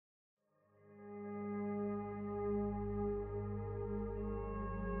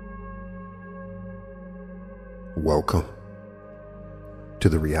Welcome to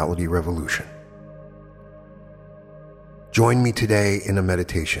the Reality Revolution. Join me today in a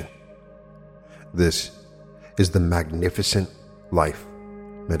meditation. This is the Magnificent Life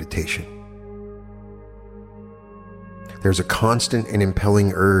Meditation. There's a constant and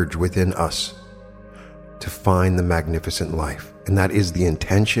impelling urge within us to find the magnificent life, and that is the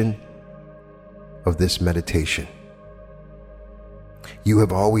intention of this meditation. You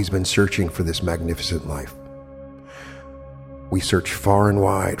have always been searching for this magnificent life. We search far and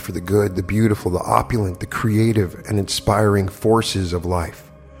wide for the good, the beautiful, the opulent, the creative, and inspiring forces of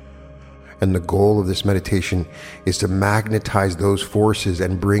life. And the goal of this meditation is to magnetize those forces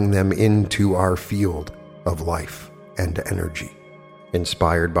and bring them into our field of life and energy.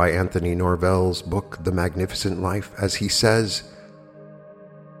 Inspired by Anthony Norvell's book, The Magnificent Life, as he says,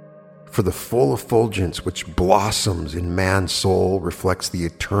 "For the full effulgence which blossoms in man's soul reflects the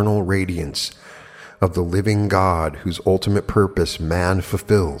eternal radiance of the living God whose ultimate purpose man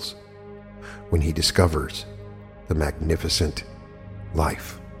fulfills when he discovers the magnificent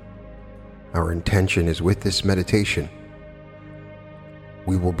life." Our intention is, with this meditation,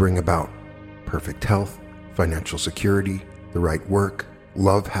 we will bring about perfect health, financial security, the right work,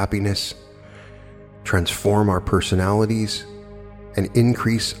 love, happiness, transform our personalities, and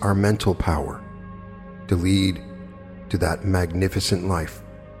increase our mental power to lead to that magnificent life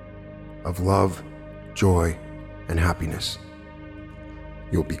of love, joy, and happiness.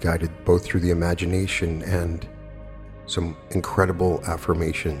 You'll be guided both through the imagination and some incredible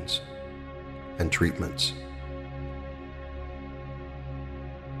affirmations and treatments.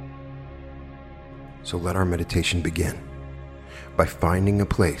 So let our meditation begin by finding a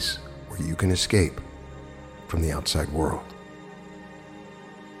place where you can escape from the outside world.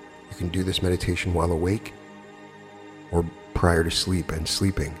 You can do this meditation while awake or prior to sleep and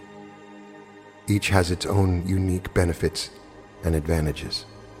sleeping. Each has its own unique benefits and advantages.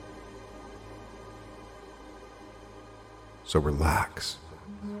 So relax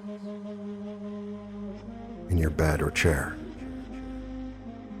in your bed or chair,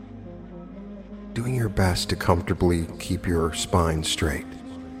 doing your best to comfortably keep your spine straight.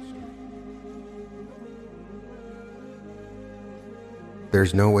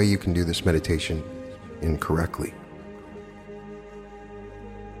 There's no way you can do this meditation incorrectly.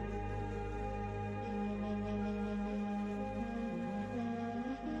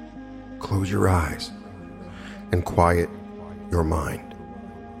 Close your eyes and quiet your mind.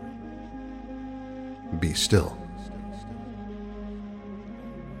 Be still.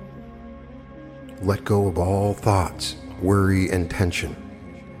 Let go of all thoughts, worry, and tension.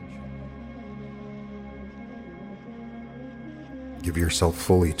 Give yourself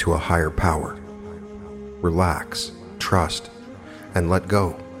fully to a higher power. Relax, trust, and let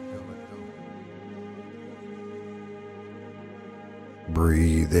go.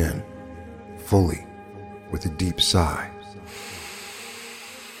 Breathe in fully with a deep sigh.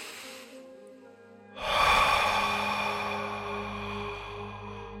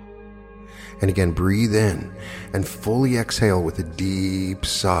 And again, breathe in and fully exhale with a deep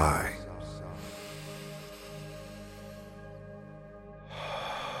sigh.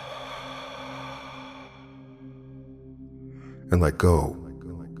 And let go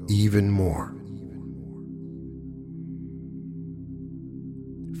even more.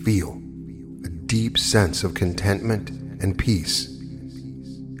 Feel a deep sense of contentment and peace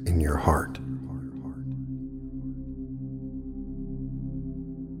in your heart.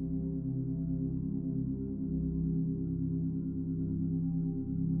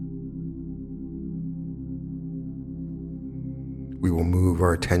 We will move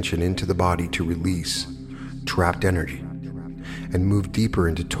our attention into the body to release trapped energy and move deeper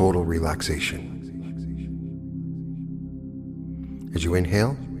into total relaxation. As you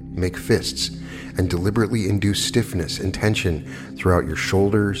inhale, make fists and deliberately induce stiffness and tension throughout your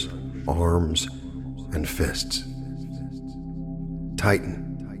shoulders, arms, and fists.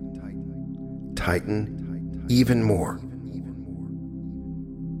 Tighten. Tighten even more.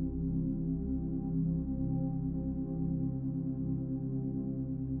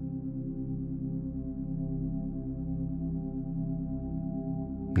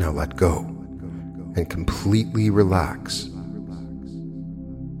 Now let go and completely relax.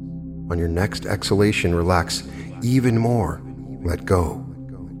 On your next exhalation, relax even more. Let go.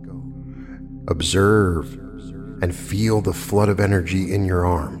 Observe and feel the flood of energy in your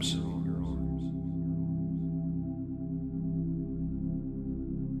arms.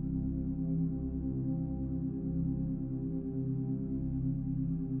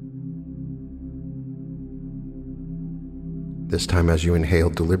 This time, as you inhale,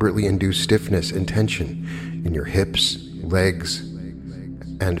 deliberately induce stiffness and tension in your hips, legs,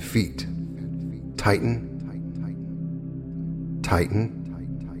 and feet. Tighten, tighten,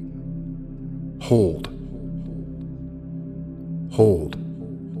 hold, hold.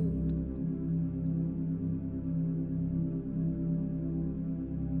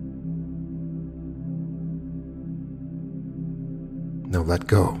 Now let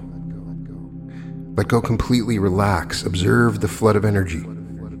go. Let go completely, relax. Observe the flood of energy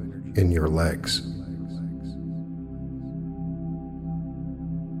in your legs.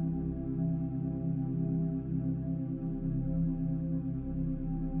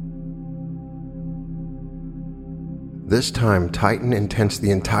 This time, tighten and tense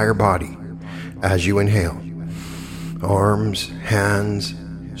the entire body as you inhale. Arms, hands,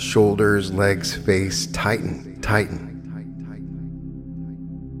 shoulders, legs, face, tighten, tighten.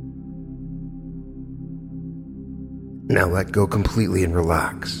 Now let go completely and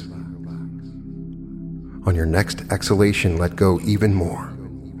relax. On your next exhalation, let go even more.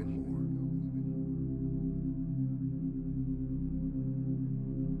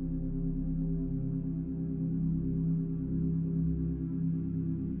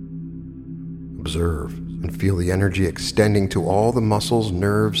 Observe and feel the energy extending to all the muscles,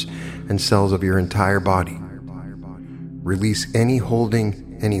 nerves, and cells of your entire body. Release any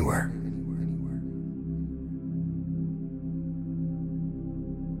holding anywhere.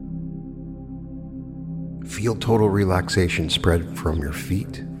 Feel total relaxation spread from your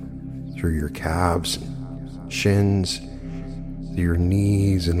feet, through your calves, shins, through your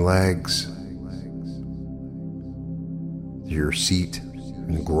knees and legs, through your seat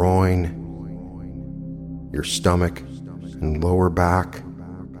and groin, your stomach and lower back,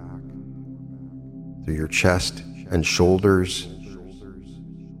 through your chest and shoulders,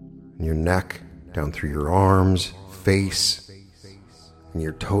 and your neck, down through your arms, face, and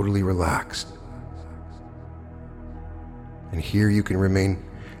you're totally relaxed. And here you can remain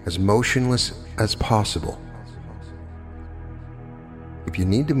as motionless as possible. If you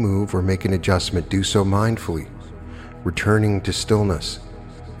need to move or make an adjustment, do so mindfully, returning to stillness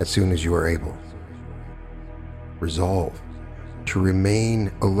as soon as you are able. Resolve to remain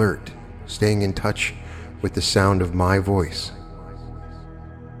alert, staying in touch with the sound of my voice.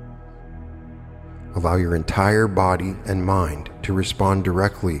 Allow your entire body and mind to respond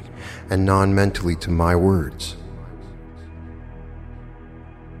directly and non-mentally to my words.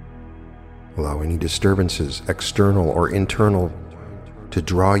 Allow any disturbances, external or internal, to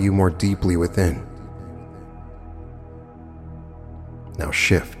draw you more deeply within. Now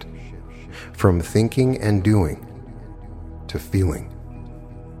shift from thinking and doing to feeling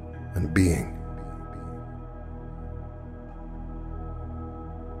and being.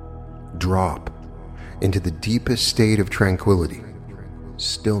 Drop into the deepest state of tranquility,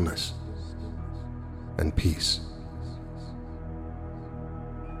 stillness, and peace.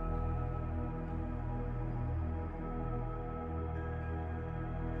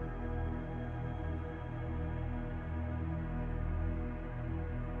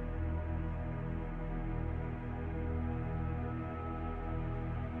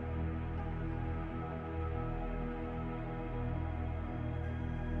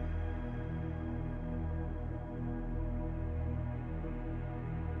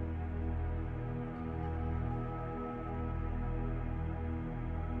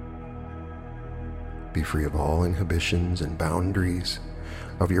 Be free of all inhibitions and boundaries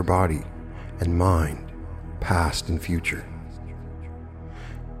of your body and mind, past and future.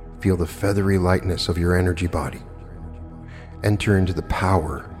 Feel the feathery lightness of your energy body. Enter into the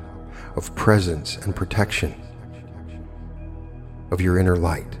power of presence and protection of your inner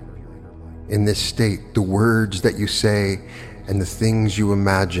light. In this state, the words that you say and the things you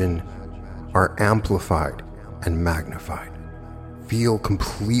imagine are amplified and magnified. Feel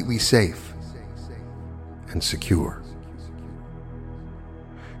completely safe and secure.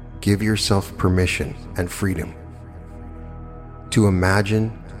 Give yourself permission and freedom to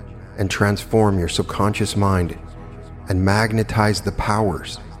imagine and transform your subconscious mind and magnetize the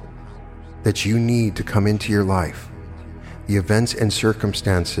powers that you need to come into your life, the events and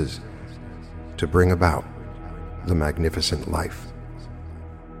circumstances to bring about the magnificent life.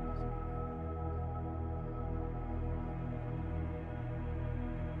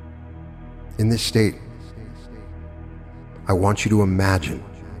 In this state, I want you to imagine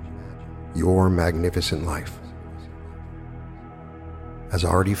your magnificent life as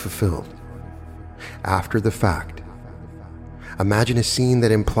already fulfilled. After the fact, imagine a scene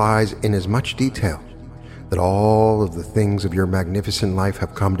that implies in as much detail that all of the things of your magnificent life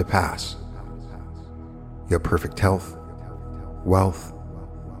have come to pass. You have perfect health, wealth,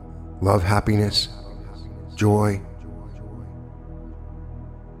 love, happiness, joy.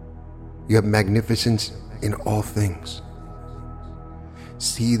 You have magnificence in all things.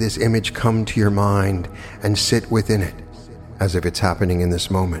 See this image come to your mind and sit within it as if it's happening in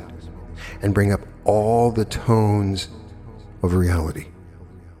this moment, and bring up all the tones of reality.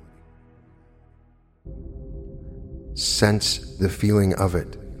 Sense the feeling of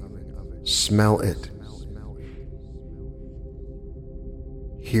it. Smell it.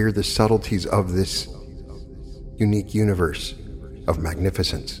 Hear the subtleties of this unique universe of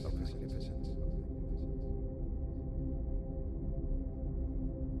magnificence.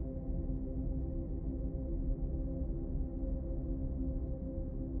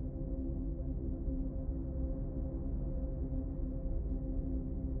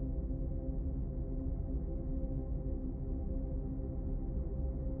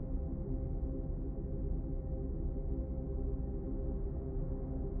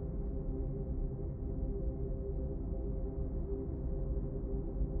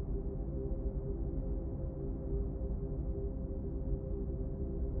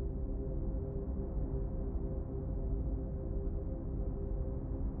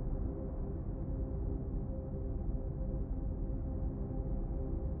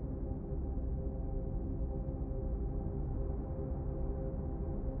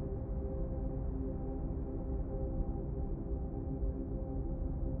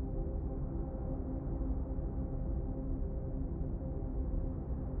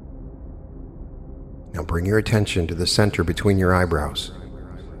 Now bring your attention to the center between your eyebrows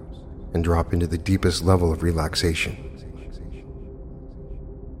and drop into the deepest level of relaxation.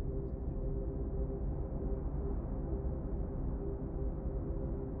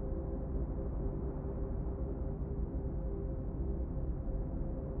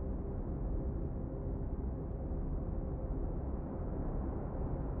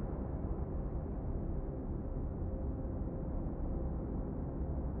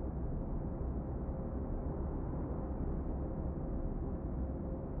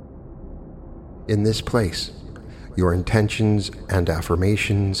 In this place, your intentions and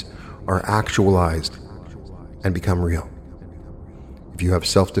affirmations are actualized and become real. If you have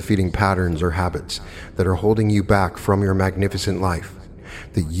self-defeating patterns or habits that are holding you back from your magnificent life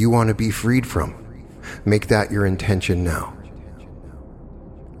that you want to be freed from, make that your intention now.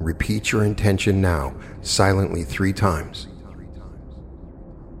 Repeat your intention now, silently 3 times.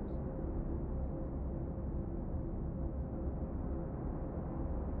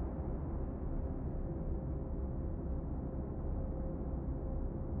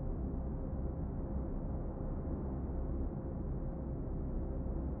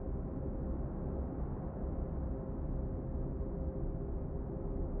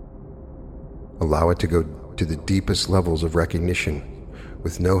 Allow it to go to the deepest levels of recognition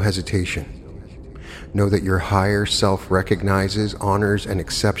with no hesitation. Know that your higher self recognizes, honors, and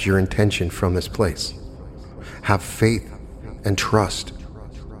accepts your intention from this place. Have faith and trust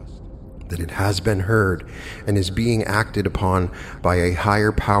that it has been heard and is being acted upon by a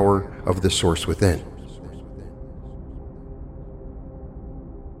higher power of the source within.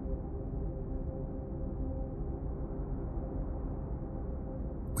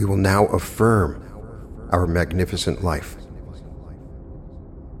 We will now affirm our magnificent life.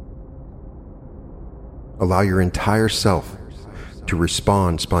 Allow your entire self to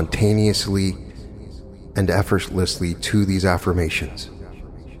respond spontaneously and effortlessly to these affirmations.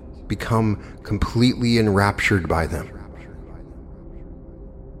 Become completely enraptured by them.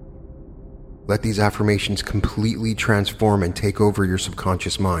 Let these affirmations completely transform and take over your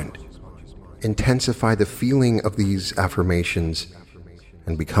subconscious mind. Intensify the feeling of these affirmations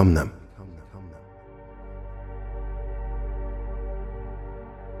and become them.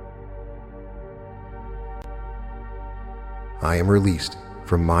 I am released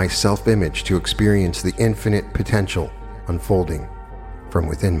from my self-image to experience the infinite potential unfolding from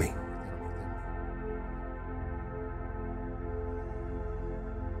within me.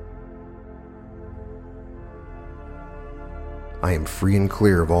 I am free and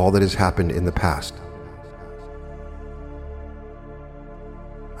clear of all that has happened in the past.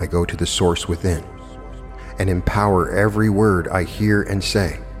 I go to the source within and empower every word I hear and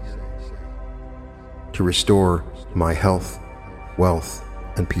say to restore my health, wealth,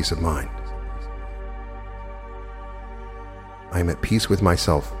 and peace of mind. I am at peace with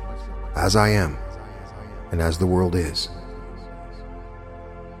myself as I am and as the world is.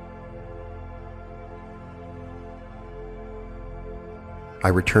 I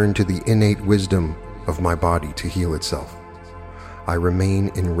return to the innate wisdom of my body to heal itself. I remain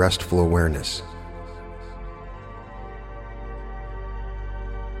in restful awareness.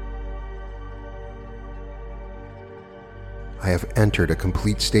 I have entered a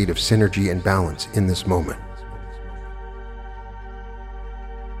complete state of synergy and balance in this moment.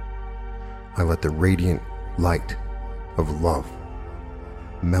 I let the radiant light of love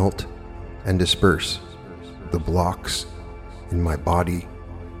melt and disperse the blocks in my body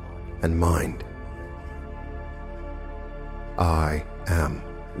and mind. I am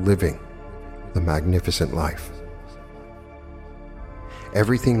living the magnificent life.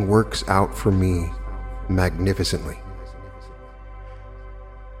 Everything works out for me magnificently.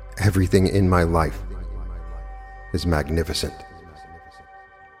 Everything in my life is magnificent.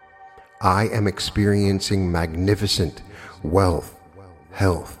 I am experiencing magnificent wealth,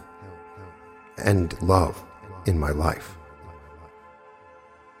 health, and love in my life.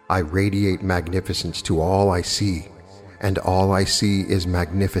 I radiate magnificence to all I see, and all I see is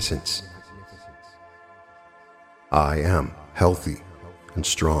magnificence. I am healthy and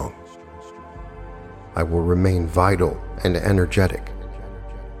strong. I will remain vital and energetic.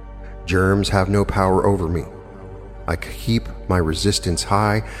 Germs have no power over me. I keep my resistance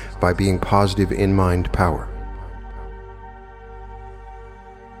high by being positive in mind power.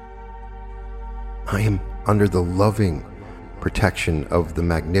 I am under the loving protection of the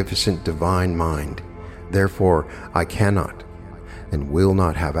magnificent divine mind. Therefore, I cannot and will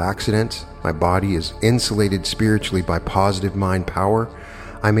not have accidents. My body is insulated spiritually by positive mind power.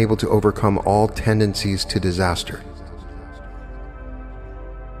 I'm able to overcome all tendencies to disaster.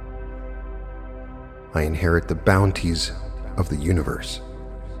 I inherit the bounties of the universe.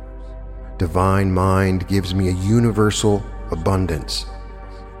 Divine mind gives me a universal abundance.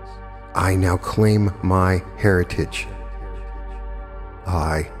 I now claim my heritage.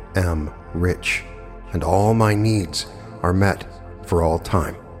 I am rich, and all my needs are met for all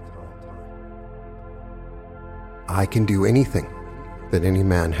time. I can do anything that any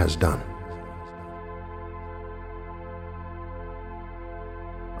man has done.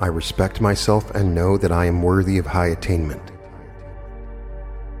 I respect myself and know that I am worthy of high attainment.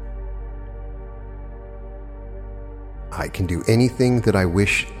 I can do anything that I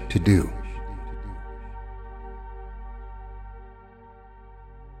wish to do.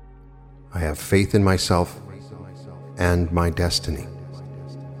 I have faith in myself and my destiny.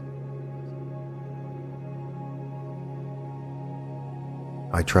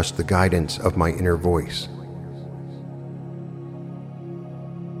 I trust the guidance of my inner voice.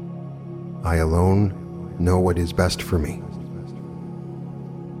 I alone know what is best for me.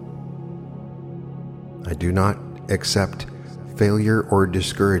 I do not accept failure or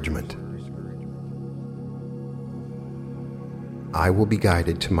discouragement. I will be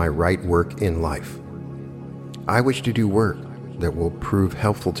guided to my right work in life. I wish to do work that will prove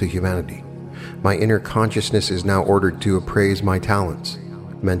helpful to humanity. My inner consciousness is now ordered to appraise my talents,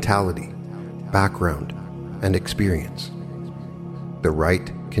 mentality, background, and experience. The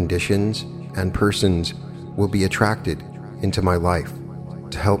right conditions and persons will be attracted into my life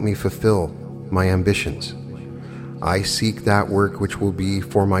to help me fulfill my ambitions. I seek that work which will be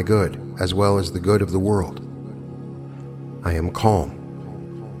for my good, as well as the good of the world. I am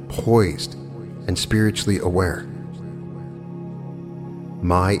calm, poised, and spiritually aware.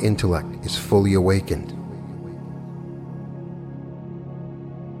 My intellect is fully awakened.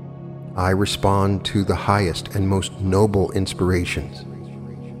 I respond to the highest and most noble inspirations.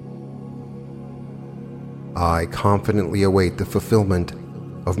 I confidently await the fulfillment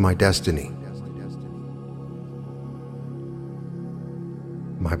of my destiny.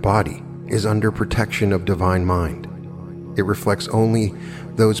 My body is under protection of divine mind. It reflects only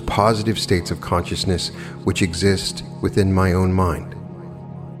those positive states of consciousness which exist within my own mind.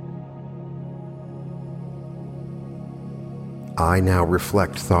 I now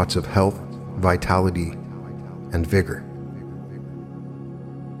reflect thoughts of health, vitality, and vigor.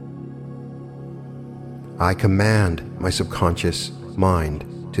 I command my subconscious mind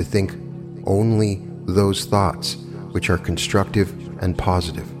to think only those thoughts which are constructive and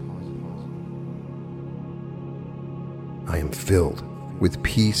positive. I am filled with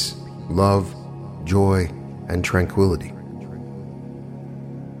peace, love, joy, and tranquility.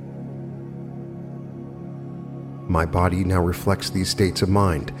 My body now reflects these states of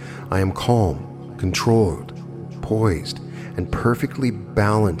mind. I am calm, controlled, poised, and perfectly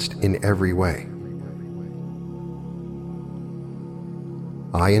balanced in every way.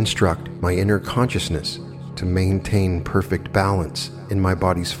 I instruct my inner consciousness to maintain perfect balance in my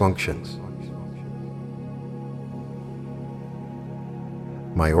body's functions.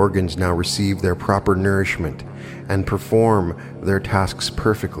 My organs now receive their proper nourishment and perform their tasks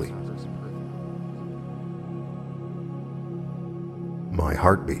perfectly. My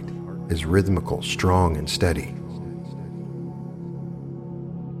heartbeat is rhythmical, strong, and steady.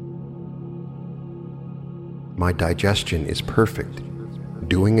 My digestion is perfect,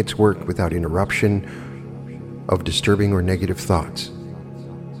 doing its work without interruption of disturbing or negative thoughts.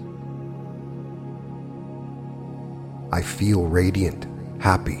 I feel radiant,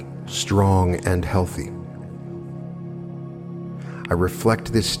 happy, strong, and healthy. I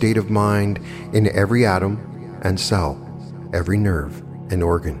reflect this state of mind in every atom and cell, every nerve and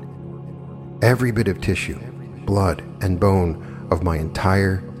organ, every bit of tissue, blood, and bone of my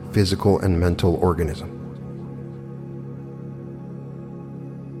entire physical and mental organism.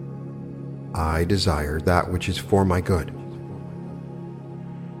 I desire that which is for my good.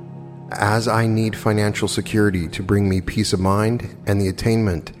 As I need financial security to bring me peace of mind and the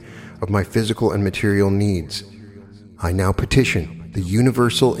attainment of my physical and material needs, I now petition the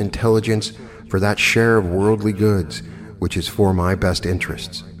universal intelligence for that share of worldly goods which is for my best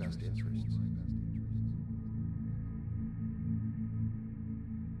interests.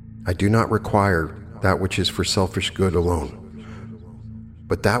 I do not require that which is for selfish good alone,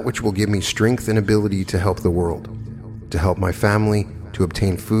 but that which will give me strength and ability to help the world, to help my family, to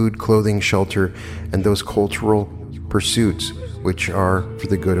obtain food, clothing, shelter, and those cultural pursuits which are for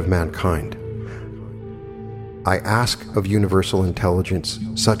the good of mankind. I ask of universal intelligence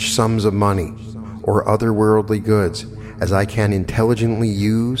such sums of money or other worldly goods as I can intelligently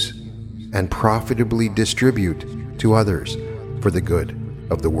use and profitably distribute to others for the good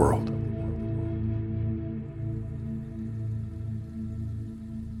of the world.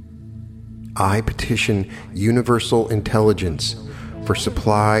 I petition universal intelligence for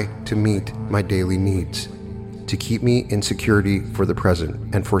supply to meet my daily needs, to keep me in security for the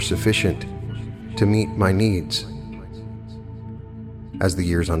present, and for sufficient to meet my needs as the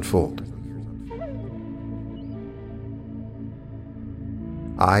years unfold.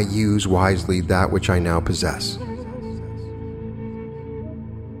 I use wisely that which I now possess.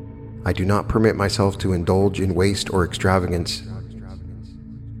 I do not permit myself to indulge in waste or extravagance.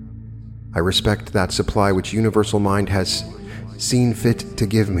 I respect that supply which Universal Mind has seen fit to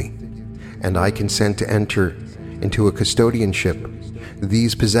give me, and I consent to enter into a custodianship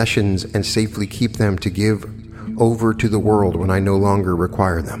these possessions and safely keep them to give over to the world when I no longer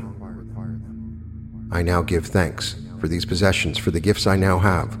require them. I now give thanks for these possessions, for the gifts I now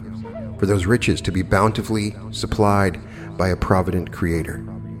have, for those riches to be bountifully supplied by a provident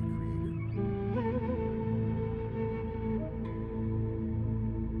Creator.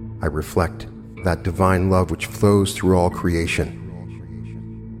 I reflect that divine love which flows through all creation.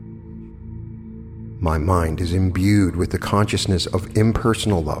 My mind is imbued with the consciousness of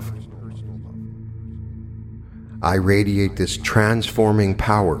impersonal love. I radiate this transforming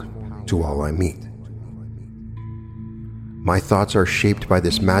power to all I meet. My thoughts are shaped by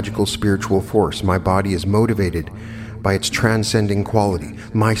this magical spiritual force. My body is motivated by its transcending quality.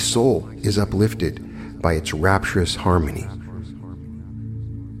 My soul is uplifted by its rapturous harmony.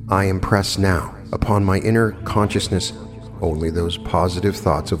 I impress now upon my inner consciousness only those positive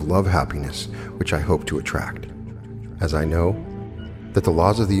thoughts of love, happiness, which I hope to attract. As I know that the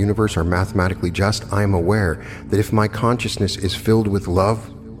laws of the universe are mathematically just, I am aware that if my consciousness is filled with love,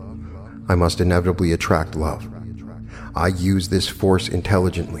 I must inevitably attract love. I use this force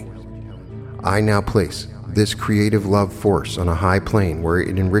intelligently. I now place this creative love force on a high plane where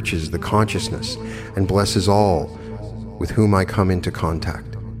it enriches the consciousness and blesses all with whom I come into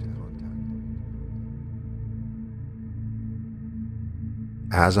contact.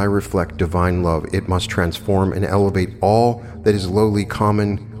 As I reflect divine love, it must transform and elevate all that is lowly,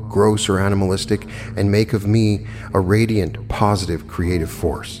 common, gross, or animalistic, and make of me a radiant, positive, creative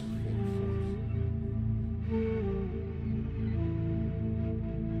force.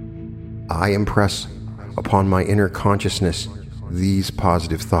 I impress upon my inner consciousness these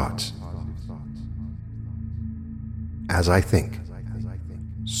positive thoughts. As I think,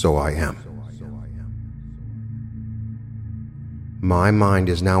 so I am. My mind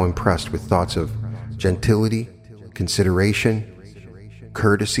is now impressed with thoughts of gentility, consideration,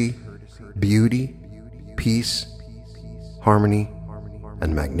 courtesy, beauty, peace, harmony,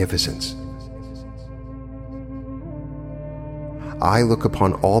 and magnificence. I look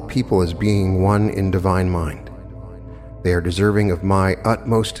upon all people as being one in divine mind. They are deserving of my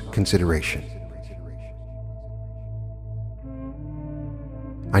utmost consideration.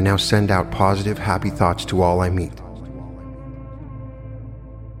 I now send out positive, happy thoughts to all I meet.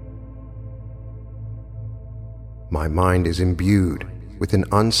 My mind is imbued with an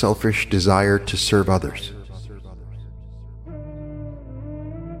unselfish desire to serve others.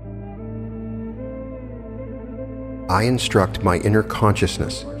 I instruct my inner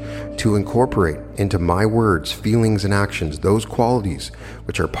consciousness to incorporate into my words, feelings, and actions those qualities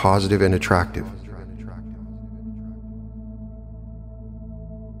which are positive and attractive.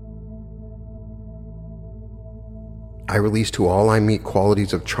 I release to all I meet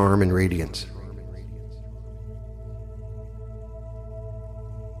qualities of charm and radiance.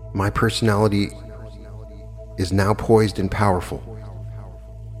 My personality is now poised and powerful.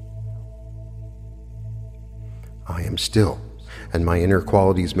 I am still, and my inner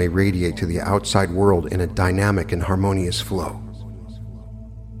qualities may radiate to the outside world in a dynamic and harmonious flow.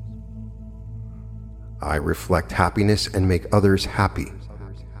 I reflect happiness and make others happy.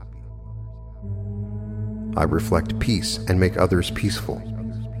 I reflect peace and make others peaceful.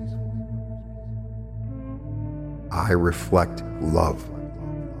 I reflect love,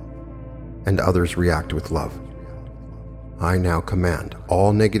 and others react with love. I now command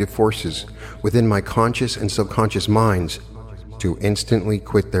all negative forces within my conscious and subconscious minds to instantly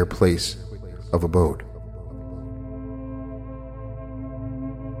quit their place of abode.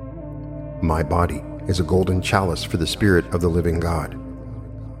 My body is a golden chalice for the Spirit of the living God.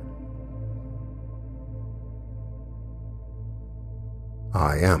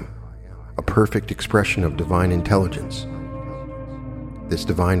 I am a perfect expression of divine intelligence. This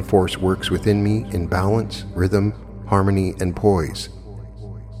divine force works within me in balance, rhythm, harmony, and poise.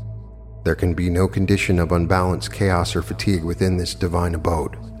 There can be no condition of unbalance, chaos, or fatigue within this divine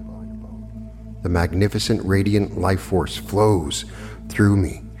abode. The magnificent, radiant life force flows through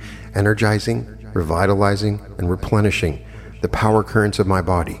me, energizing, revitalizing, and replenishing the power currents of my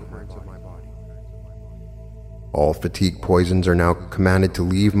body. All fatigue poisons are now commanded to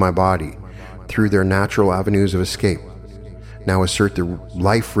leave my body through their natural avenues of escape. Now assert the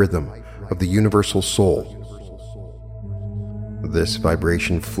life rhythm of the universal soul. This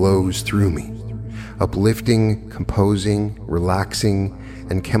vibration flows through me, uplifting, composing, relaxing,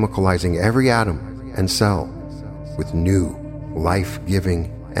 and chemicalizing every atom and cell with new,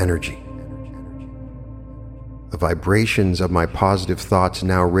 life-giving energy. The vibrations of my positive thoughts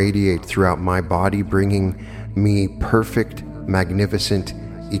now radiate throughout my body, bringing me perfect, magnificent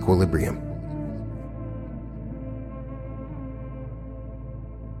equilibrium.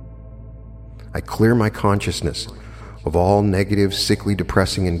 I clear my consciousness of all negative, sickly,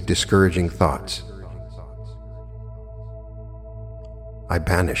 depressing, and discouraging thoughts. I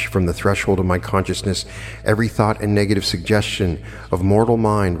banish from the threshold of my consciousness every thought and negative suggestion of mortal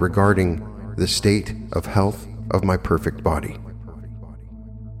mind regarding the state of health of my perfect body.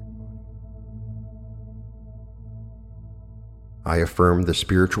 I affirm the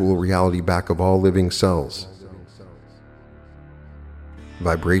spiritual reality back of all living cells.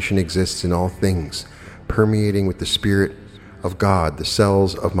 Vibration exists in all things, permeating with the Spirit of God, the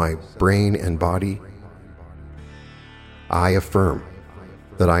cells of my brain and body. I affirm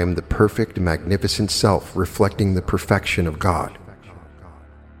that I am the perfect, magnificent self, reflecting the perfection of God.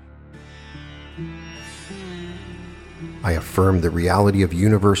 I affirm the reality of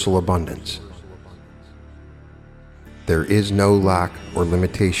universal abundance. There is no lack or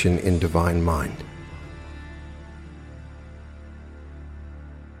limitation in divine mind.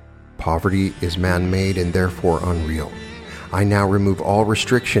 Poverty is man-made and therefore unreal. I now remove all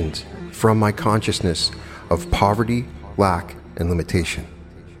restrictions from my consciousness of poverty, lack, and limitation.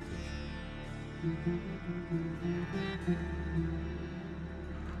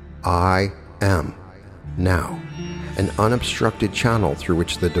 I am now an unobstructed channel through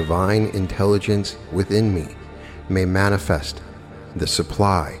which the divine intelligence within me may manifest the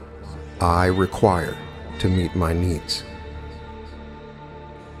supply I require to meet my needs.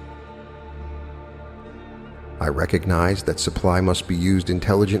 I recognize that supply must be used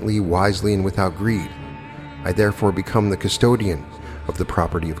intelligently, wisely, and without greed. I therefore become the custodian of the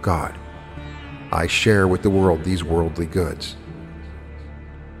property of God. I share with the world these worldly goods.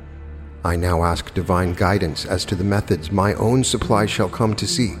 I now ask divine guidance as to the methods my own supply shall come to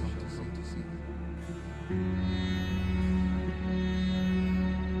see.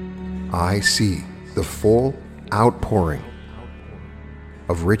 I see the full outpouring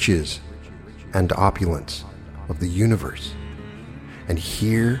of riches and opulence of the universe, and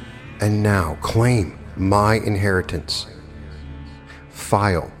here and now claim my inheritance.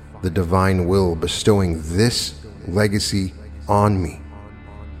 File the divine will bestowing this legacy on me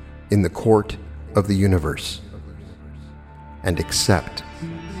in the court of the universe, and accept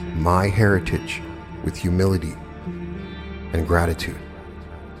my heritage with humility and gratitude.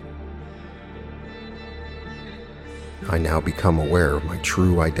 I now become aware of my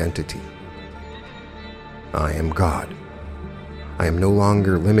true identity. I am God. I am no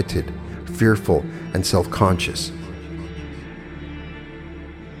longer limited, fearful, and self-conscious.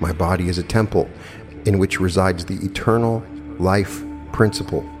 My body is a temple in which resides the eternal life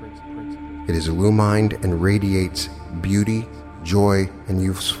principle. It is illumined and radiates beauty, joy, and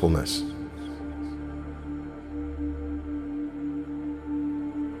usefulness.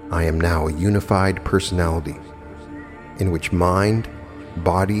 I am now a unified personality in which mind,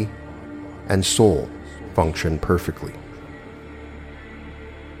 body, and soul function perfectly.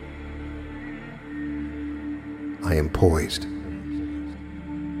 I am poised.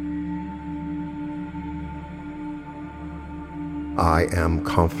 I am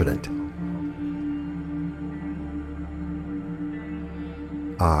confident.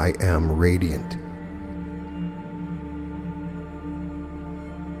 I am radiant.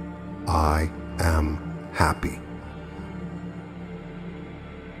 I am happy.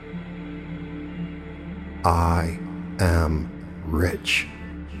 I am rich.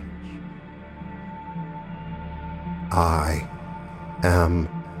 I am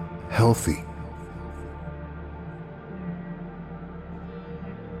healthy.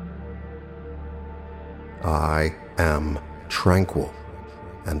 I am tranquil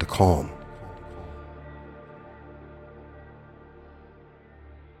and calm.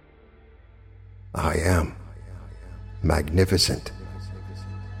 I am magnificent.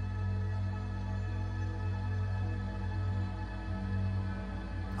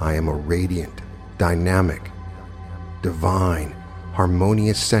 I am a radiant, dynamic, divine,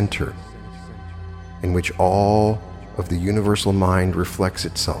 harmonious center in which all of the universal mind reflects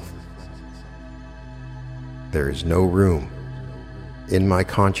itself. There is no room in my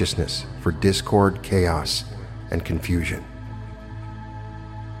consciousness for discord, chaos, and confusion.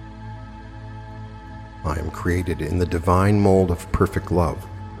 I am created in the divine mold of perfect love.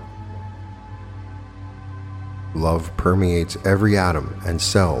 Love permeates every atom and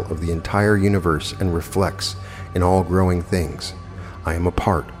cell of the entire universe and reflects in all growing things. I am a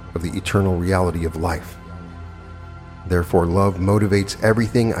part of the eternal reality of life. Therefore, love motivates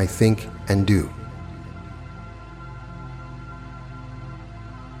everything I think and do.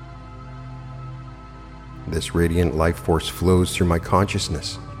 This radiant life force flows through my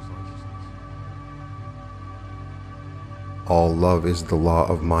consciousness. All love is the law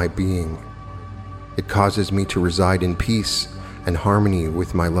of my being. It causes me to reside in peace and harmony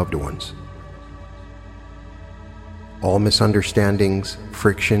with my loved ones. All misunderstandings,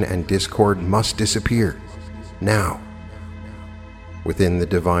 friction, and discord must disappear now. Within the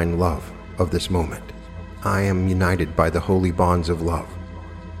divine love of this moment, I am united by the holy bonds of love.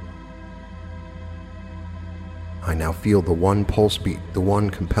 I now feel the one pulse beat, the one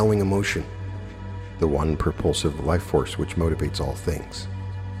compelling emotion, the one propulsive life force which motivates all things.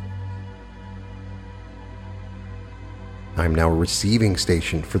 I am now a receiving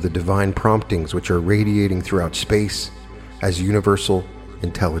station for the divine promptings which are radiating throughout space as universal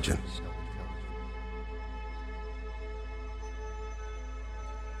intelligence.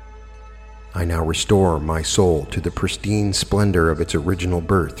 I now restore my soul to the pristine splendor of its original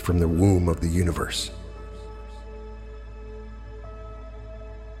birth from the womb of the universe.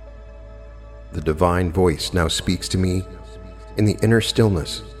 The divine voice now speaks to me in the inner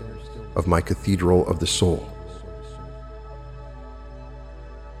stillness of my cathedral of the soul.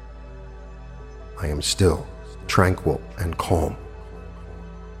 I am still, tranquil, and calm.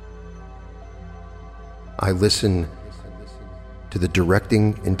 I listen to the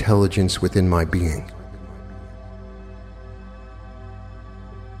directing intelligence within my being.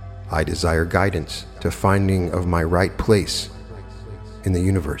 I desire guidance to finding of my right place in the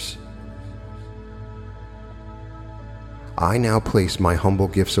universe. I now place my humble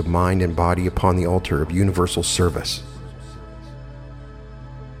gifts of mind and body upon the altar of universal service.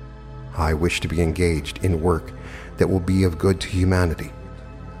 I wish to be engaged in work that will be of good to humanity.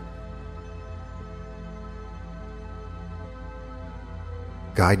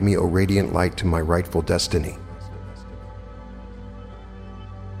 Guide me, O radiant light, to my rightful destiny.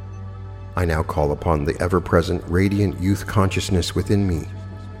 I now call upon the ever-present radiant youth consciousness within me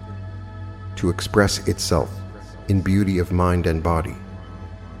to express itself in beauty of mind and body.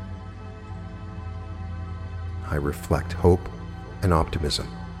 I reflect hope and optimism.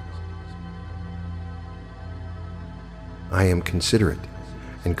 I am considerate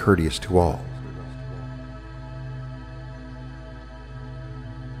and courteous to all.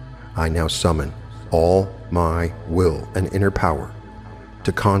 I now summon all my will and inner power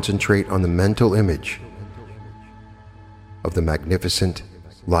to concentrate on the mental image of the magnificent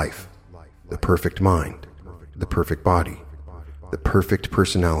life, the perfect mind, the perfect body, the perfect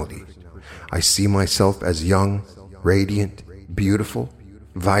personality. I see myself as young, radiant, beautiful,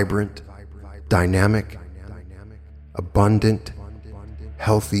 vibrant, dynamic, abundant,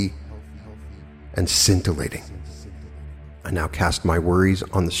 healthy, and scintillating. I now cast my worries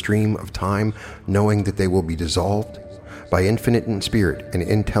on the stream of time, knowing that they will be dissolved by infinite spirit and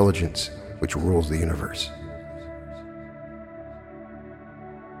intelligence which rules the universe.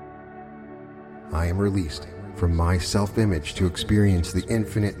 I am released from my self-image to experience the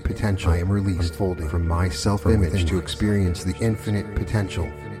infinite potential. I am released from my self-image to experience the infinite potential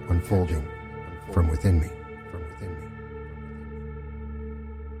unfolding from within me.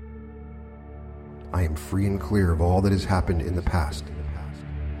 I am free and clear of all that has happened in the past.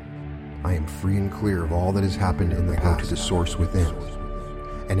 I am free and clear of all that has happened in the past. Go to the source within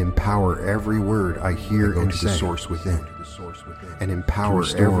and empower every word I hear and say. The source within and empower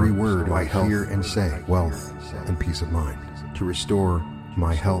every word I hear and say. Wealth and peace of mind. To restore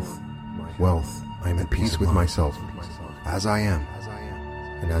my health, wealth. I am at peace with myself as I am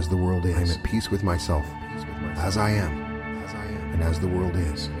and as the world is. I am at peace with myself as I am and as the world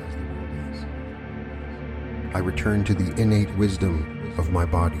is. I return to the innate wisdom of my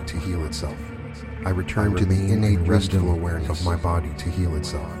body to heal itself. I return to the innate restful awareness of my body to heal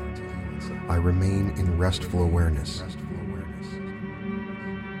itself. I remain in restful awareness.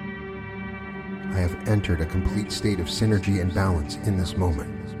 I have entered a complete state of synergy and balance in this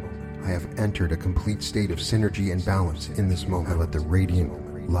moment. I have entered a complete state of synergy and balance in this moment. I let the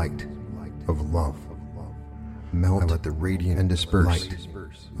radiant light of love melt. I let the radiant and disperse light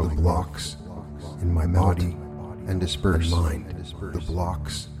of blocks in my body and disperse mind. The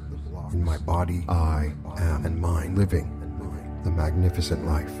blocks in my body, I am, and mind, living the magnificent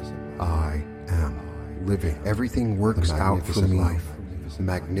life. I am living. Everything works out for me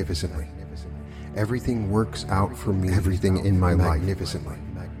magnificently. Everything works out for me. Everything in my life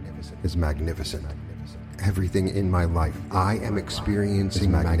is magnificent. Everything in my life, I am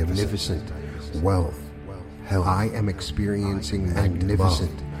experiencing magnificent wealth, health. I am experiencing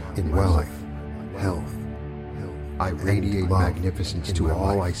magnificent in wealth, health. I radiate magnificence to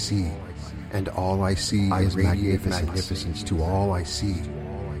all I see, and all I see is magnificence to all I see,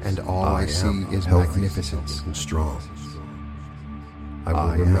 and all I see is magnificence and strong. I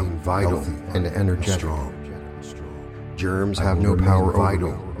will remain vital and energetic. Germs have no power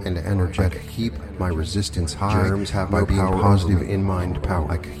vital and energetic. I keep my resistance high. Germs have no power positive in mind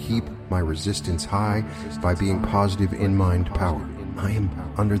power. I keep my resistance high by being positive in mind power. I am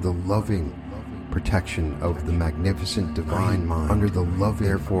under the loving protection of the magnificent divine mind. Under the love,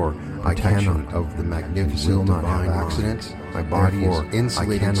 therefore, I cannot of the magnificent divine accidents. My body is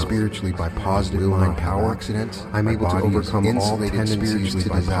insulated spiritually by positive mind power. Accidents. I'm able to overcome all tendencies to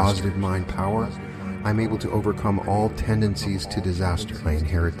positive mind power. I'm able to overcome all tendencies to disaster. I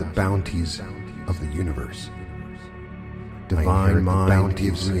inherit the bounties of the universe. Divine mind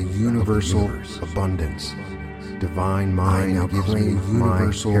gives me a universal abundance. Divine mind now gives me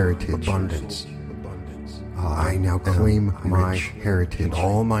universal abundance. I now claim my heritage, and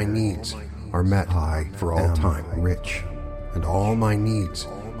all my needs are met. I, for all time, rich, and all my needs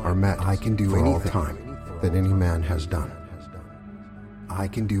are met. I can do anything that any man has done. I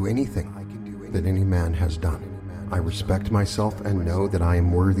can do anything that any man has done. I respect myself and know that I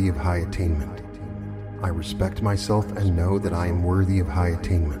am worthy of high attainment. I respect myself and know that I am worthy of high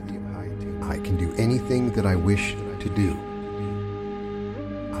attainment. I can do anything that I wish to do.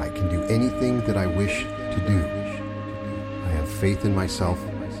 I can do anything that I wish to do. I have faith in myself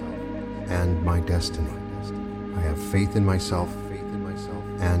and my destiny. I have faith in myself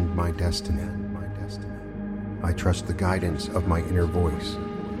and my destiny. I trust the guidance of my inner voice.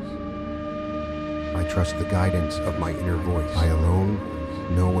 I trust the guidance of my inner voice. I alone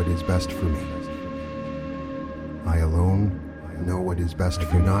know what is best for me. I alone know what is best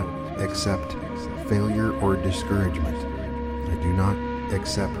for me. I do not accept failure or discouragement. I do not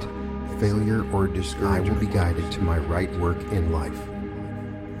accept failure or discouragement. I will be guided to my right work in life.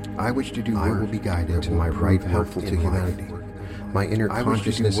 I wish to do work. I will be guided to my right helpful to humanity. My inner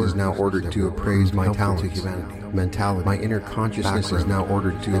consciousness is now ordered to appraise my talents. Mentality. My inner consciousness is now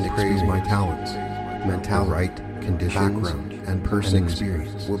ordered to appraise my talents. Mentality. The right conditions and person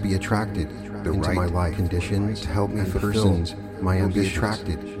experience will be attracted into my life. Conditions to help me fulfill my ambitions. Will be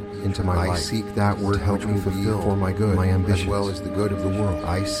attracted into my life. I seek that work to help me fulfill for my good, my ambitions, as well as the good of the world.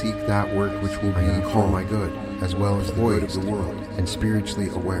 I seek that work which will be for my good, as well as the good of the world, and spiritually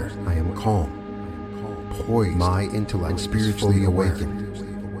aware. I am calm, poised, my intellect, and spiritually awakened.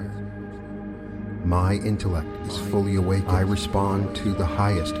 My intellect is fully awakened. I respond to the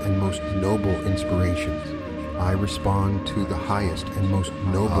highest and most noble inspirations. I respond to the highest and most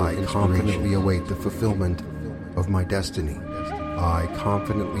noble inspiration. I confidently await the fulfillment of my destiny. I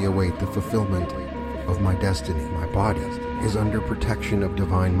confidently await the fulfillment of my destiny. My body is under protection of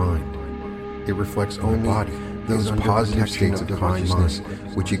divine mind. It reflects only those positive states of consciousness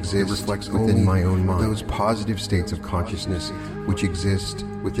which exist within my own mind. Those positive states of consciousness which exist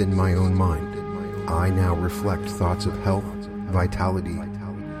within my own mind. I now reflect thoughts of health, vitality,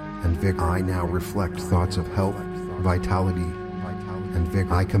 and vigor. I now reflect thoughts of health, vitality, and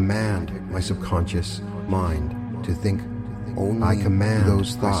vigor. I command my subconscious mind to think only I command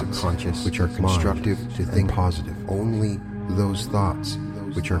those thoughts which are constructive to think positive. Only those thoughts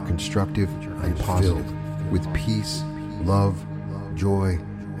which are constructive and positive, with peace, love, joy,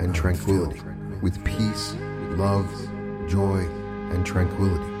 and tranquility. With peace, love, joy, and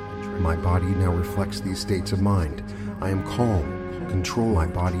tranquility. My body now reflects these states of mind. I am calm. Control. My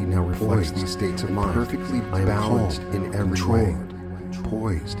body now reflects these states of mind. Perfectly balanced in every way.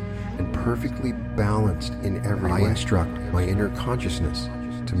 Poised and perfectly balanced in every way. I instruct my inner consciousness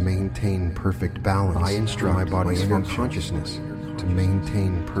to maintain perfect balance. I instruct my body's inner consciousness to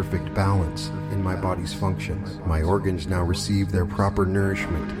maintain perfect balance in my body's functions. My organs now receive their proper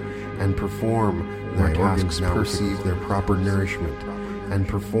nourishment and perform their tasks. Now receive their proper nourishment and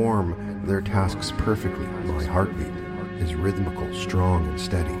perform their tasks perfectly. My heartbeat is rhythmical, strong, and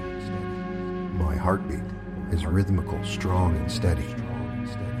steady. My heartbeat is rhythmical, strong, and steady.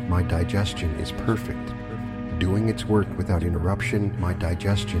 My digestion is perfect, doing its work without interruption. My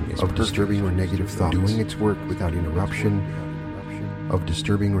digestion is of disturbing or negative thoughts. Doing its work without interruption of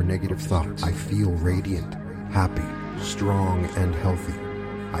disturbing or negative thoughts. I feel radiant, happy, strong, and healthy.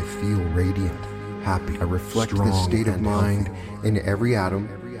 I feel radiant, happy. I reflect this state of mind in every atom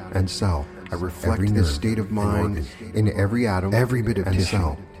and cell. I reflect this state of mind in every atom, every bit of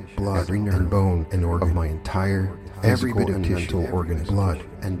tissue, blood, every nerve, and bone and organ of my entire every bit of mental organism, blood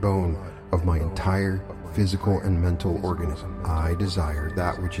and bone of my entire physical and mental organism. I desire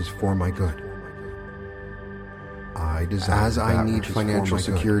that which is for my good. I desire as I need financial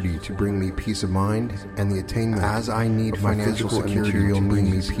security to bring me peace of mind and the attainment. As I need financial security to bring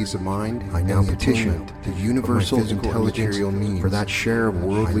me peace of mind, I now petition the universal intelligence for that share of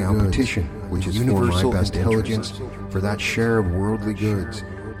worldly goods. Petition, which is universal intelligence for that share of worldly goods,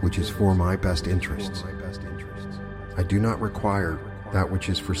 which is for my best interests. I do not require that which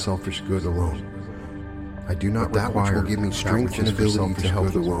is for selfish good alone. I do not require that which will give me strength and ability to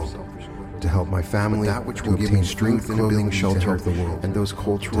help the world, to help my family, that which will give me strength and ability, shelter of the world, and those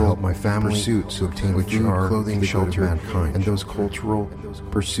cultural to help my family pursuits to obtain which food, are clothing, shelter, mankind, and those cultural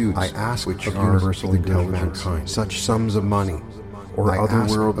pursuits I ask which of universal intelligence, mankind, such sums of money or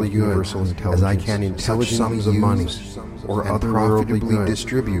otherworldly goods as I can intelligently use, of money or otherworldly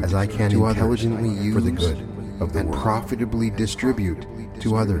distribute as I can intelligently use for the good of the and world, profitably distribute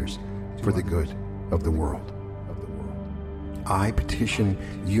to others for the good of the world. I petition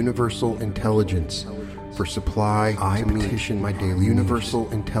universal intelligence for supply. I petition my daily universal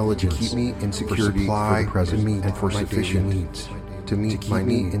intelligence to keep me in security for the present and for sufficient needs. To meet my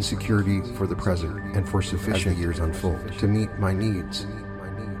need in security for the present and for sufficient as the years unfold. To meet my needs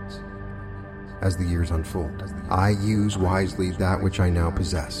as the years unfold. I use wisely that which I now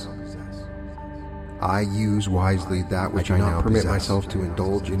possess. I use wisely that which I now permit myself to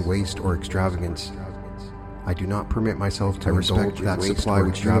indulge in waste or extravagance. I do not permit myself to indulge that supply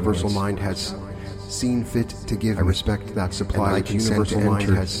which universal mind has seen fit to give me. I respect that supply which universal mind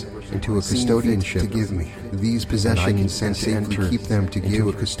has into a custodianship to give me. These possessions and safely keep them to give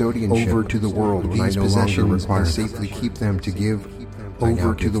a custodianship over to the world when I no longer require. Safely keep them to give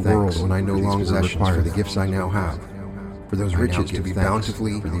over to the world when I no longer require the gifts I now have. For those riches to be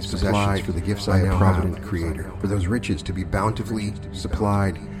bountifully for these possessions, for the gifts I now have, provident Creator. For those riches to be bountifully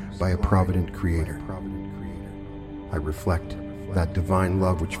supplied by a provident Creator. I reflect that divine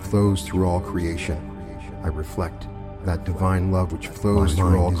love which flows through all creation. I reflect that divine love which flows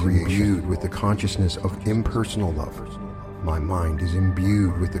through all creation, imbued with the consciousness of impersonal love. My mind is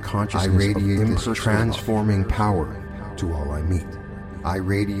imbued with the consciousness of impersonal transforming power to all I meet. I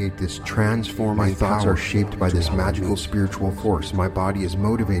radiate this transforming power. My thoughts are shaped by this magical spiritual force. My body is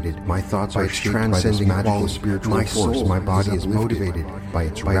motivated. My thoughts are shaped by this magical spiritual force. My body is motivated by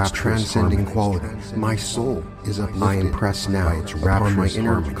its transcending quality. My soul is uplifted. I impress now upon my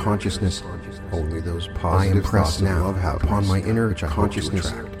inner consciousness only those positive thoughts now of love have upon my inner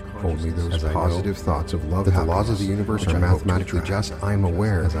consciousness. Only those positive thoughts of love. That the laws of the universe are mathematically just. I am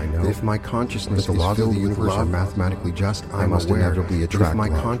aware, as I know, that if my consciousness is filled with love, are mathematically just. I must inevitably attract. If my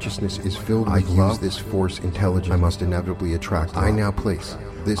consciousness is filled with love, this force intelligence, I must inevitably attract. I now place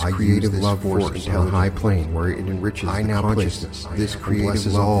this creative love force on a high plane where it enriches the consciousness. This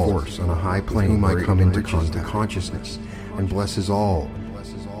creative love force on a high plane where it enriches the consciousness and blesses all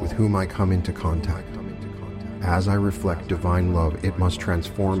with whom I come into contact. As I reflect divine love, it must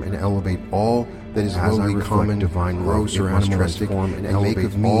transform and elevate all that is lowly, common, divine, gross, or animalistic, and make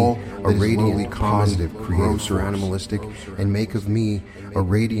of me a radiantly positive, gross, or animalistic, and make of me a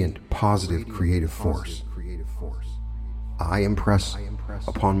radiant, positive, creative force. I impress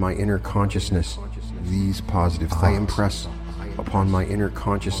upon my inner consciousness these positive thoughts. I impress upon my inner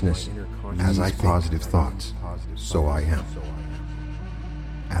consciousness as I think positive thoughts, so I am.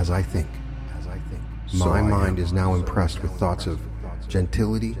 As I think, my mind is now impressed with thoughts of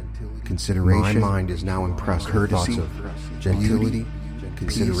gentility, consideration. My mind is now impressed with thoughts of gentility,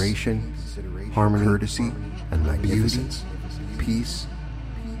 consideration, harmony, courtesy, and magnificence, peace,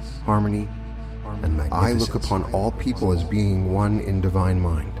 harmony, and magnificence. I look upon all people as being one in divine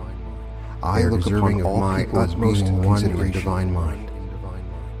mind. I look upon all people as being one in divine mind.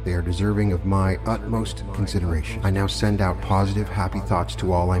 They are deserving of my utmost consideration. I now send out positive, happy thoughts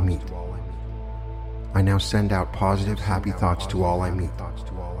to all I meet. I now send out positive, happy thoughts to all I meet.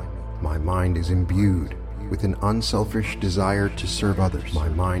 My mind is imbued with an unselfish desire to serve others. My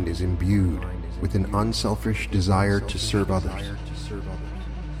mind is imbued with an unselfish desire to serve others.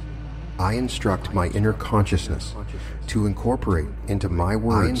 I instruct my inner consciousness to incorporate into my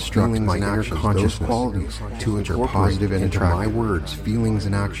words, feelings, and actions those qualities which are positive and attractive. My words, feelings,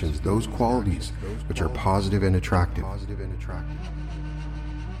 and actions those qualities which are positive and attractive.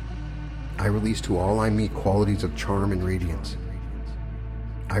 I release to all I meet qualities of charm and radiance.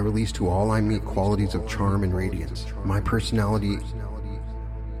 I release to all I meet qualities of charm and radiance. My personality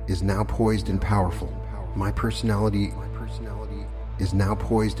is now poised and powerful. My personality is now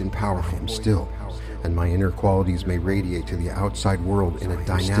poised and powerful. I am still, and my inner qualities may radiate to the outside world in a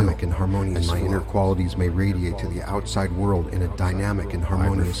dynamic and harmonious flow. And my inner qualities may radiate to the outside world in a dynamic and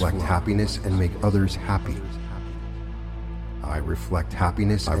harmonious flow. I reflect happiness and make others happy. I reflect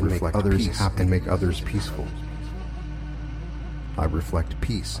happiness and make others happy and make others peaceful. I reflect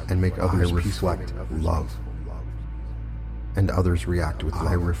peace and make others peaceful. I reflect love, and others react with love.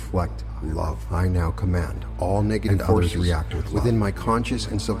 I reflect love. I now command all negative forces react with love. Within my conscious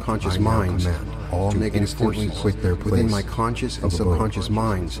and subconscious minds. All negative forces quit their place. Within my conscious and subconscious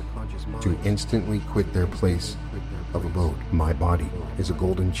minds to instantly quit their place of abode. My body is a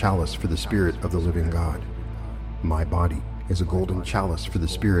golden chalice for the Spirit of the living God. My body is a golden chalice for the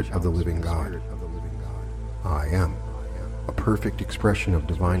Spirit of the living God. I am a perfect expression of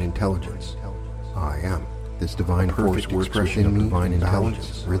divine intelligence. I am. This divine force works within me, divine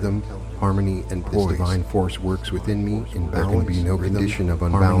intelligence, rhythm, harmony, and poise. This divine force works within me in balance. There can be no condition of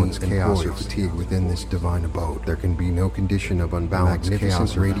unbalance, chaos, or fatigue within this divine abode. There can be no condition of unbalance,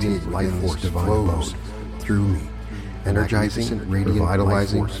 chaos, or radiant life force flows through me, energizing,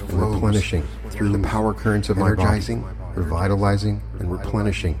 revitalizing, and replenishing through the power currents of my body, revitalizing and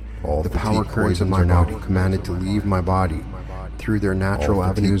replenishing all the power currents of my body. Commanded to leave my body through their natural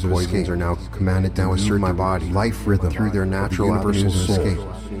avenues of escape. Are now commanded to assert my body life rhythm through their natural avenues of escape.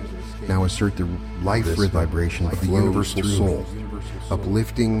 Now assert the life rhythm vibration of the universal soul,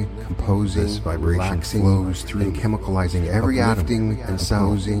 uplifting, composing, this vibration flows through and chemicalizing every atom and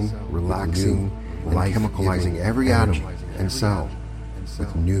cell, relaxing, and chemicalizing every atom and cell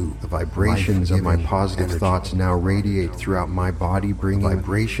with new. The vibrations of my positive thoughts now radiate throughout my body, bringing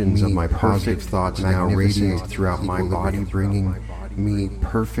vibrations of my positive thoughts now radiate throughout my body, bringing me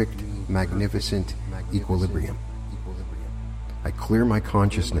perfect, magnificent equilibrium. I clear my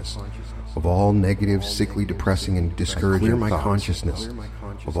consciousness of all negative, sickly, depressing, and discouraging thoughts. I clear my consciousness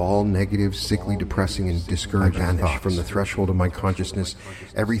of all negative, sickly, depressing, and discouraging thoughts. From the threshold of my consciousness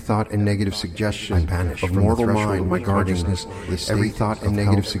every thought and negative suggestion of mortal mind regarding every thought and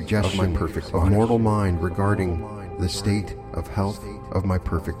negative suggestion of mortal mind regarding the state of health of my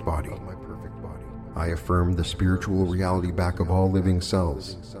perfect body. I affirm the spiritual reality back of all living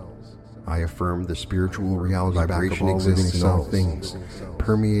cells. I affirm the spiritual reality back of all living cell things,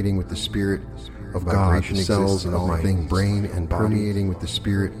 permeating with the Spirit of God, the cells of my brain, and permeating with the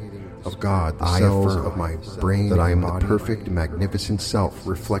Spirit of God, the cells of my brain, that I am the perfect, magnificent self,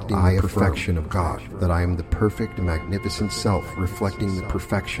 reflecting the perfection of God. That I am the perfect, magnificent self, reflecting the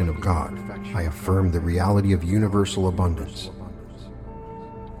perfection of God. I affirm the reality of universal abundance.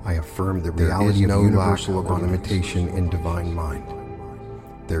 I affirm the reality of universal or limitation in divine mind.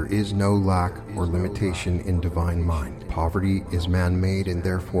 There is no lack or limitation in divine mind. Poverty is man-made and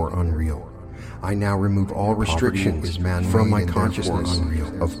therefore unreal. I now remove all restrictions from my consciousness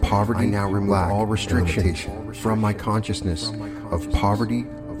of poverty. I now remove all restriction from my consciousness of poverty,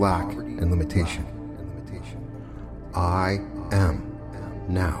 lack, and limitation. I am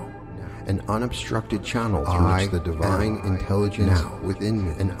now an unobstructed channel through which the divine intelligence within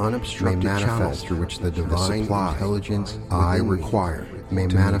me, an unobstructed channel through which the divine intelligence I require may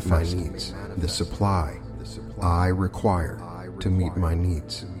manifest needs. The supply I require to meet my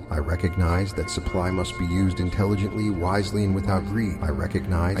needs. I recognize that supply must be used intelligently, wisely, and without greed. I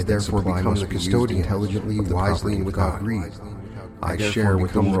recognize I therefore become the custodian intelligently, wisely, and without greed. I share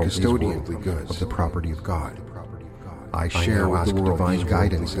with the world custodian of the property of God. I share with the world divine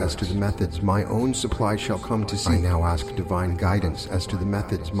guidance as to the methods my own supply shall come to see. I now ask divine guidance as to the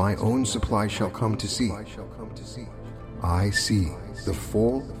methods my own supply shall come to see. I see the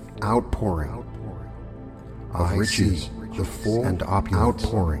full outpouring of riches, the full and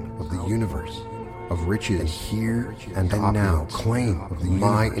outpouring of the universe, of riches, and here and now claim of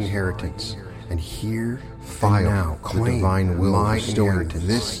my inheritance, and here file now claim divine will my inheritance.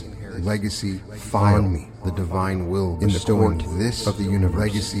 This legacy on me, the divine will in the court this of the universe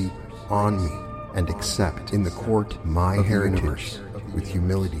legacy on me, and accept in the court my heritage with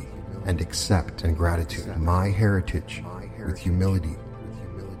humility, and accept and gratitude my heritage with humility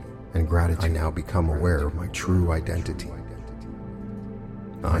and gratitude. I now become aware of my true identity.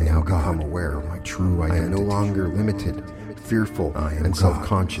 I now become aware of my true identity. I am no longer limited, fearful, and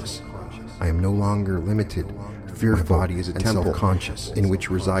self-conscious. I am no longer limited, fearful, my body is a temple self-conscious, in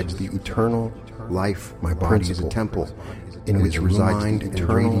which resides the eternal life. My body is a temple in which resides the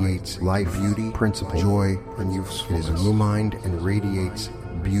eternal and radiates life, beauty, principle, joy, and usefulness. It is illumined and radiates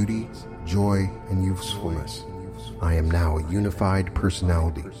beauty, joy, and usefulness. I am now a unified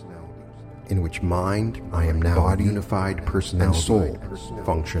personality, in which mind, I am now body, unified personality, and soul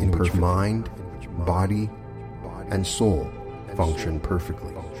function, in which mind, body, and soul function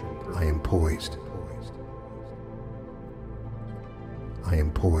perfectly. I am poised. I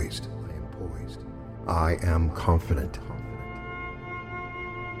am poised. I am confident.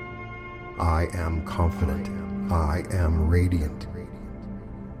 I am confident. I am radiant.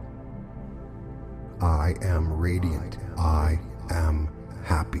 I am radiant. I am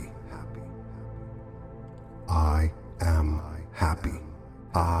happy. I am happy.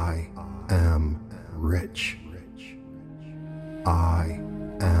 I am rich. I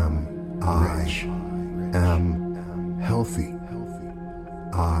am rich. I am healthy.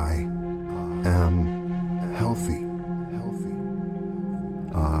 I am healthy.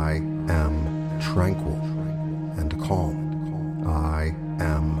 I am tranquil and calm. I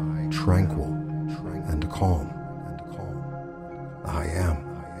am tranquil and calm. I am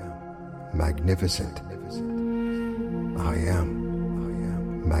magnificent. I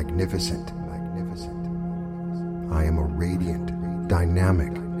am magnificent. I am a radiant,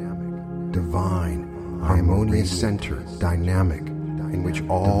 dynamic, divine, harmonious center, dynamic, in which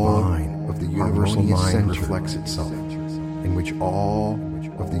all of the universal mind reflects itself, in which all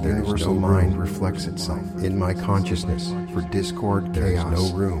of the universal mind reflects itself. In my consciousness for discord, chaos, no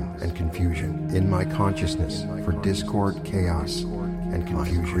room and confusion. In my consciousness for discord, chaos, and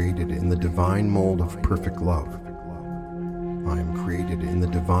confusion. I am created in the divine mold of perfect love. I am created in the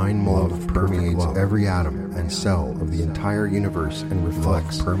divine mold of permeates love. Every atom and cell of the entire universe and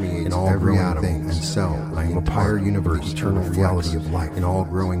reflects permeates in all every atom and cell of the entire universe, eternal reality of life in all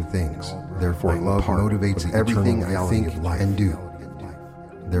growing things. Therefore, love motivates everything I think and do.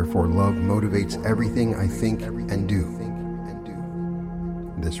 Therefore, love motivates everything I think and do.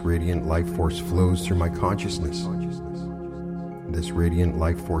 This radiant life force flows through my consciousness. This radiant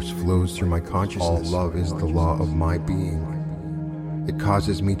life force flows through my consciousness. All love is the law of my being. It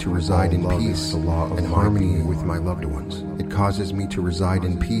causes me to reside in peace and harmony with my loved ones. It causes me to reside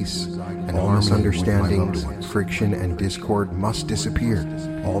in peace and all misunderstandings, friction, and discord must disappear.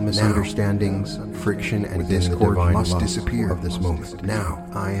 All misunderstandings, friction, and discord must disappear of this moment. Now,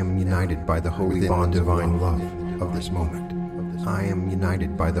 I am united by the holy bond of divine love of this moment. I am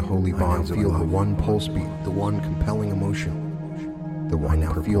united by the holy bonds. Feel the one pulse beat, the one compelling emotion. The one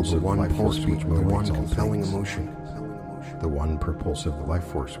now feel the one pulse beat, the one compelling emotion. The one propulsive life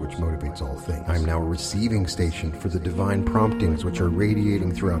force which motivates all things. I am now a receiving station for the divine promptings which are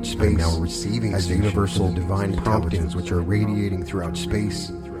radiating throughout space. I am now a receiving as universal divine promptings which are radiating throughout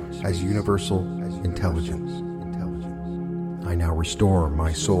space as universal intelligence. I now restore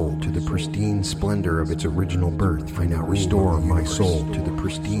my soul to the pristine splendor of its original birth. I now restore my soul to the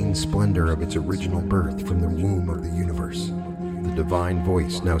pristine splendor of its original birth from the womb of the universe. The divine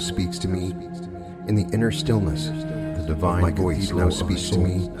voice now speaks to me in the inner stillness. The divine voice now speaks to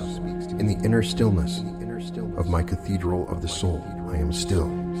me in the inner stillness of my cathedral of the soul. I am still,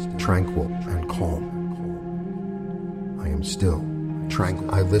 tranquil, and calm. I am still, tranquil.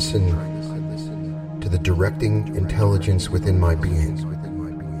 I listen to the directing intelligence within my being.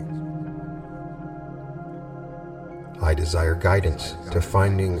 I desire guidance to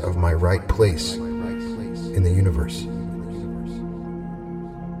finding of my right place in the universe.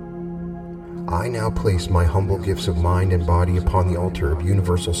 I now place my humble gifts of mind and body upon the altar of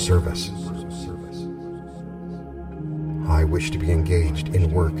universal service. I wish to be engaged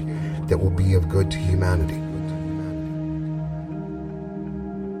in work that will be of good to humanity.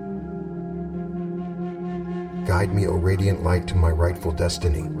 Guide me, O radiant light, to my rightful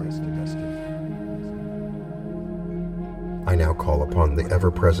destiny. I now call upon the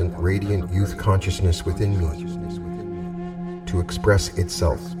ever-present radiant youth consciousness within me to express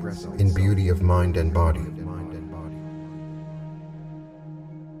itself in beauty of mind and body.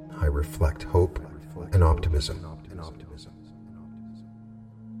 I reflect hope and optimism.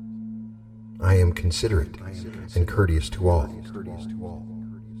 I am considerate and courteous to all.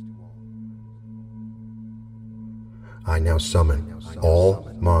 I now summon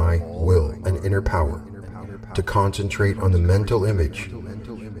all my will and inner power to concentrate on the mental image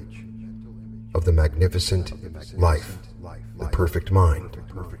of the magnificent life, the perfect mind,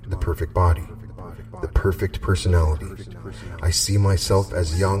 the perfect body, the perfect personality. I see myself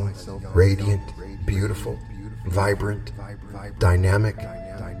as young, radiant, beautiful, vibrant, dynamic,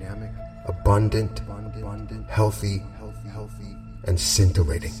 abundant, healthy, and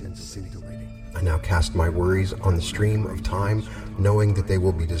scintillating. I now cast my worries on the stream of time, knowing that they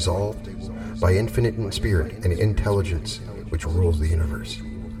will be dissolved by infinite spirit and intelligence which rules the universe.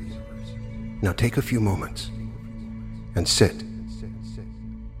 Now take a few moments and sit,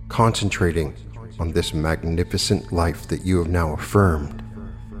 concentrating on this magnificent life that you have now affirmed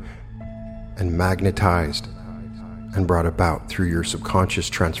and magnetized and brought about through your subconscious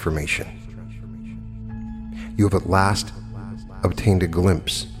transformation. You have at last obtained a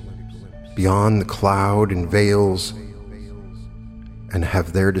glimpse beyond the cloud and veils and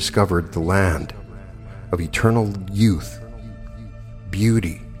have there discovered the land of eternal youth,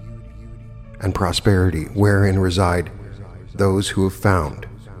 beauty, and prosperity, wherein reside those who have found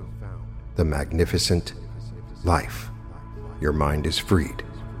the magnificent life. Your mind is freed.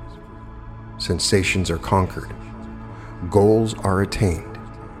 Sensations are conquered. Goals are attained.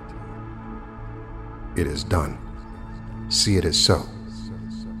 It is done. See it as so.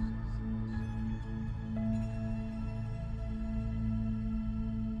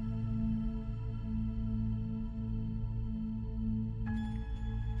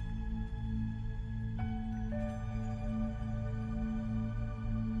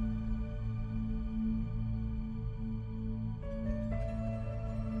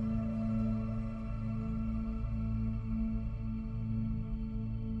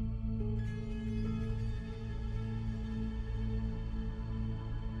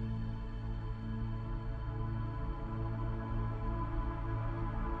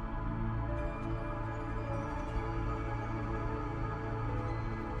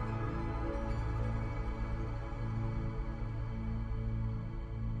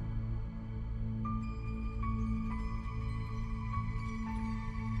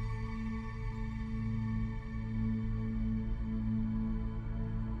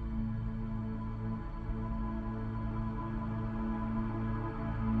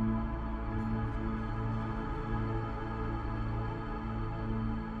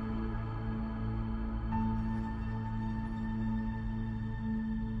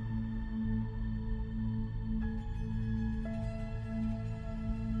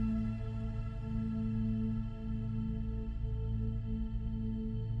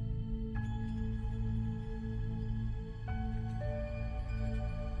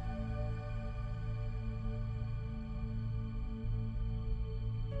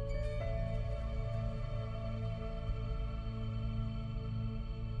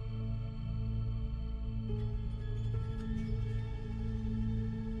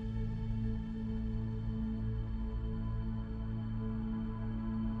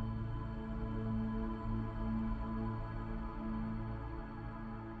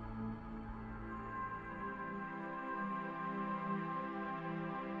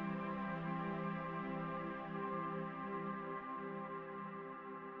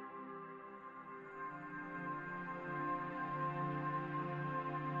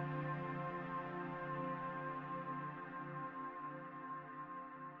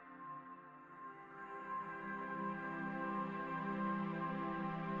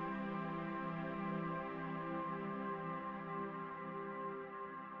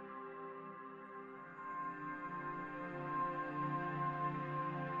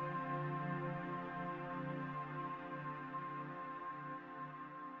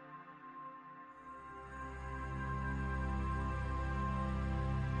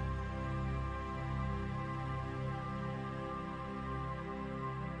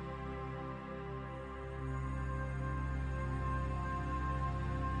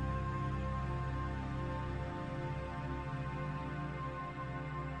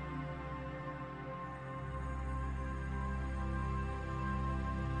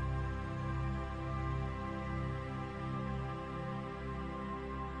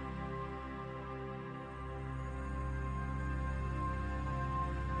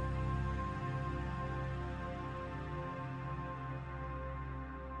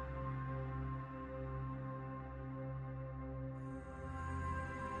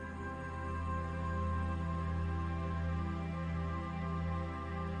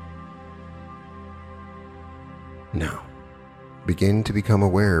 Now, begin to become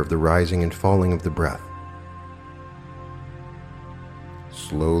aware of the rising and falling of the breath.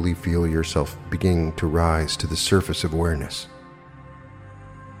 Slowly feel yourself beginning to rise to the surface of awareness.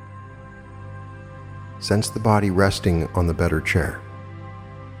 Sense the body resting on the better chair.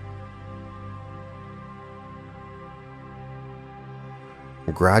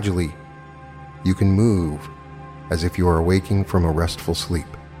 Gradually, you can move as if you are waking from a restful sleep.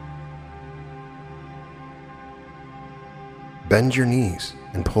 Bend your knees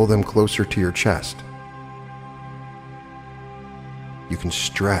and pull them closer to your chest. You can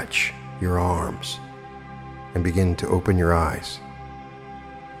stretch your arms and begin to open your eyes.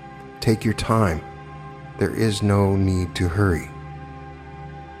 Take your time. There is no need to hurry.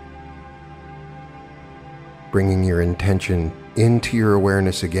 Bringing your intention into your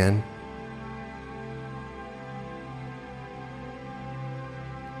awareness again.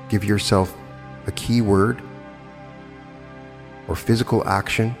 Give yourself a key word or physical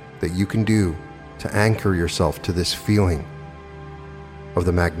action that you can do to anchor yourself to this feeling of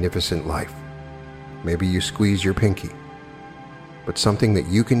the magnificent life. Maybe you squeeze your pinky, but something that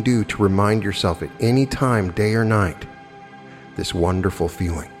you can do to remind yourself at any time, day or night, this wonderful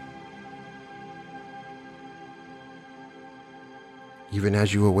feeling. Even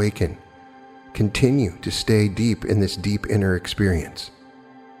as you awaken, continue to stay deep in this deep inner experience,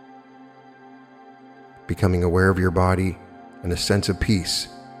 becoming aware of your body and a sense of peace.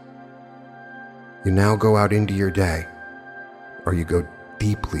 You now go out into your day, or you go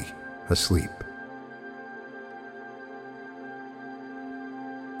deeply asleep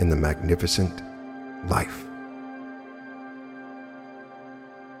in the magnificent life.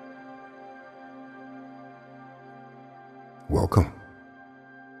 Welcome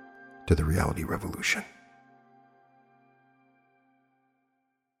to the Reality Revolution.